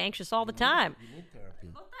 I'm anxious all the time. You need therapy.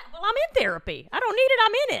 Well, I'm in therapy. I don't need it.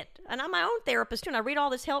 I'm in it. And I'm my own therapist, too. And I read all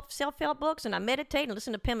this self-help books, and I meditate and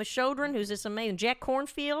listen to Pema Chodron, who's this amazing Jack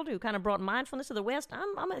Cornfield, who kind of brought mindfulness to the West.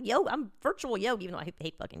 I'm virtual yoga, even though I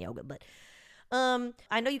hate fucking yoga. But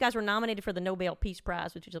I know you guys were nominated for the Nobel Peace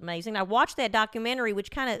Prize, which is amazing. I watched that documentary, which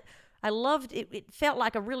kind of, I loved it. It felt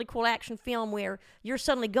like a really cool action film where you're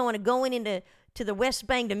suddenly going into the West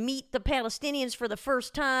Bank to meet the Palestinians for the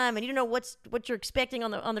first time, and you don't know what you're expecting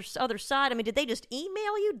on the other side. I mean, did they just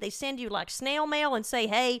email you? Did they send you like snail mail and say,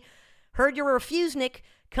 "Hey, heard you're a refusenik,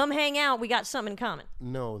 come hang out. We got something in common"?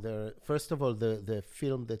 No, first of all, the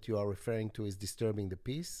film that you are referring to is Disturbing the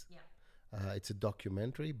Peace. Yeah. It's a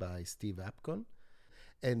documentary by Steve Apcon.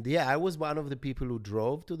 And I was one of the people who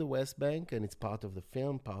drove to the West Bank, and it's part of the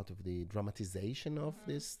film, part of the dramatization of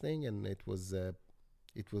this thing, and it was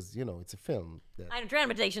it's a film. I know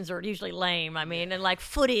dramatizations are usually lame. I mean, and like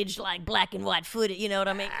footage, like black and white footage, you know what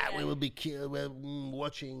I mean? We will be killed. We're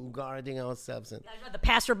watching, guarding ourselves. And the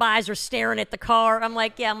passerbys are staring at the car. I'm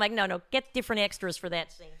like, no, get different extras for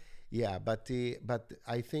that scene. Yeah, but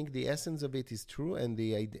I think the essence of it is true, and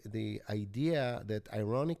the idea that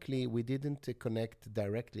ironically we didn't connect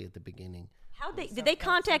directly at the beginning. Did they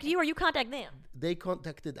contact you or you contact them? They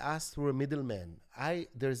contacted us through a middleman.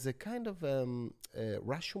 There's a kind of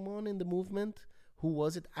Rashomon in the movement. Who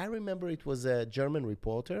was it? I remember it was a German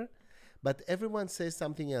reporter, but everyone says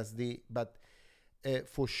something else. But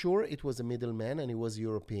for sure it was a middleman, and he was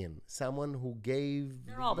European. Someone who gave.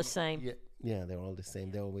 They're all the same. Yeah, they're all the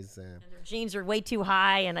same. They always. And their jeans are way too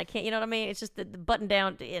high, and I can't. You know what I mean? It's just the button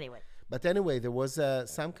down. Anyway. But anyway, there was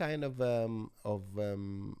some kind of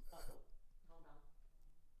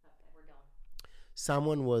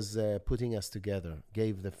someone was putting us together,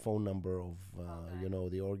 gave the phone number of,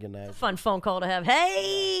 the organizer. It's a fun phone call to have.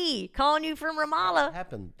 Hey, calling you from Ramallah.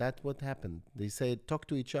 That's what happened. They said, talk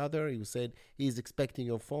to each other. You said, he's expecting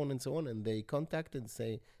your phone and so on. And they contacted and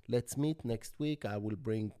say, let's meet next week. I will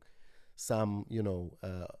bring some,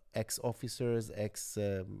 ex-officers,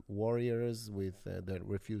 ex-warriors that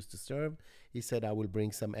refused to serve. He said, I will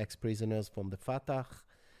bring some ex-prisoners from the Fatah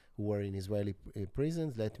who were in Israeli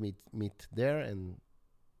prisons. Let me meet there, and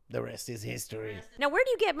the rest is history. Now, where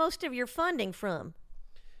do you get most of your funding from?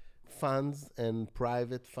 Funds and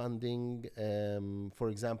private funding. For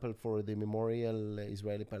example, for the memorial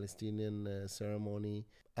Israeli-Palestinian ceremony.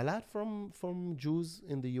 A lot from Jews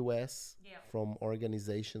in the U.S., from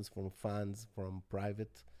organizations, from funds, from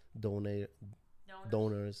private donors.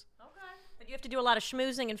 But you have to do a lot of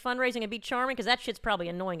schmoozing and fundraising and be charming, because that shit's probably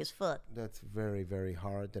annoying as fuck. That's very, very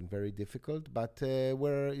hard and very difficult. But there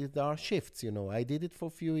are shifts, I did it for a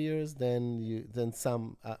few years. Then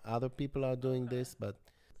some other people are doing this, but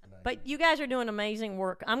you guys are doing amazing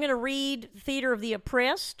work. I'm going to read Theater of the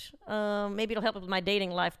Oppressed. Maybe it'll help with my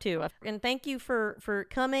dating life too. And thank you for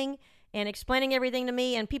coming and explaining everything to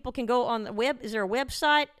me. And people can go on the web. Is there a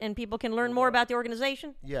website and people can learn more about the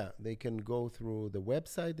organization? Yeah, they can go through the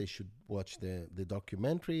website. They should watch the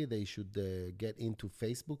documentary. They should get into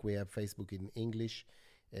Facebook. We have Facebook in English,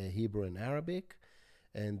 Hebrew, and Arabic.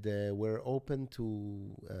 And we're open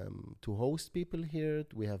to host people here.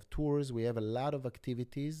 We have tours. We have a lot of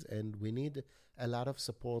activities, and we need a lot of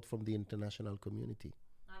support from the international community.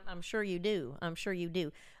 I'm sure you do. I'm sure you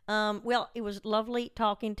do. Well, it was lovely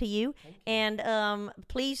talking to you. And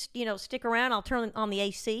please, stick around. I'll turn on the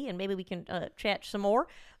AC and maybe we can chat some more.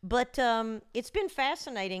 But it's been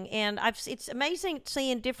fascinating, and it's amazing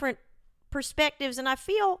seeing different perspectives. And I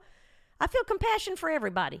feel compassion for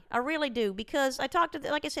everybody. I really do, because I talked to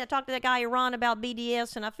that guy Iran about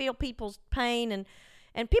BDS, and I feel people's pain,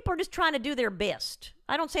 and people are just trying to do their best.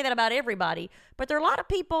 I don't say that about everybody, but there are a lot of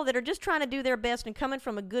people that are just trying to do their best and coming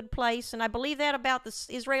from a good place, and I believe that about the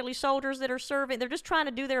Israeli soldiers that are serving. They're just trying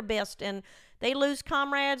to do their best, and they lose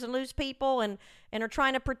comrades and lose people and are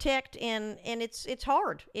trying to protect, and it's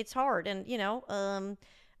hard. It's hard, and,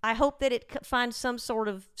 I hope that it finds some sort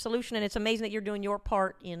of solution, and it's amazing that you're doing your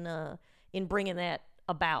part in bringing that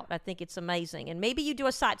about. I think it's amazing, and maybe you do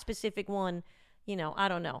a site-specific one, I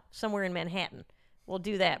don't know, somewhere in Manhattan. We'll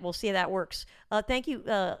do that. We'll see how that works. Thank you,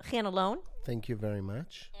 Chen Alon. Thank you very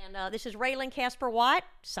much. And this is Raylan Casper White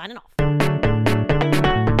signing off.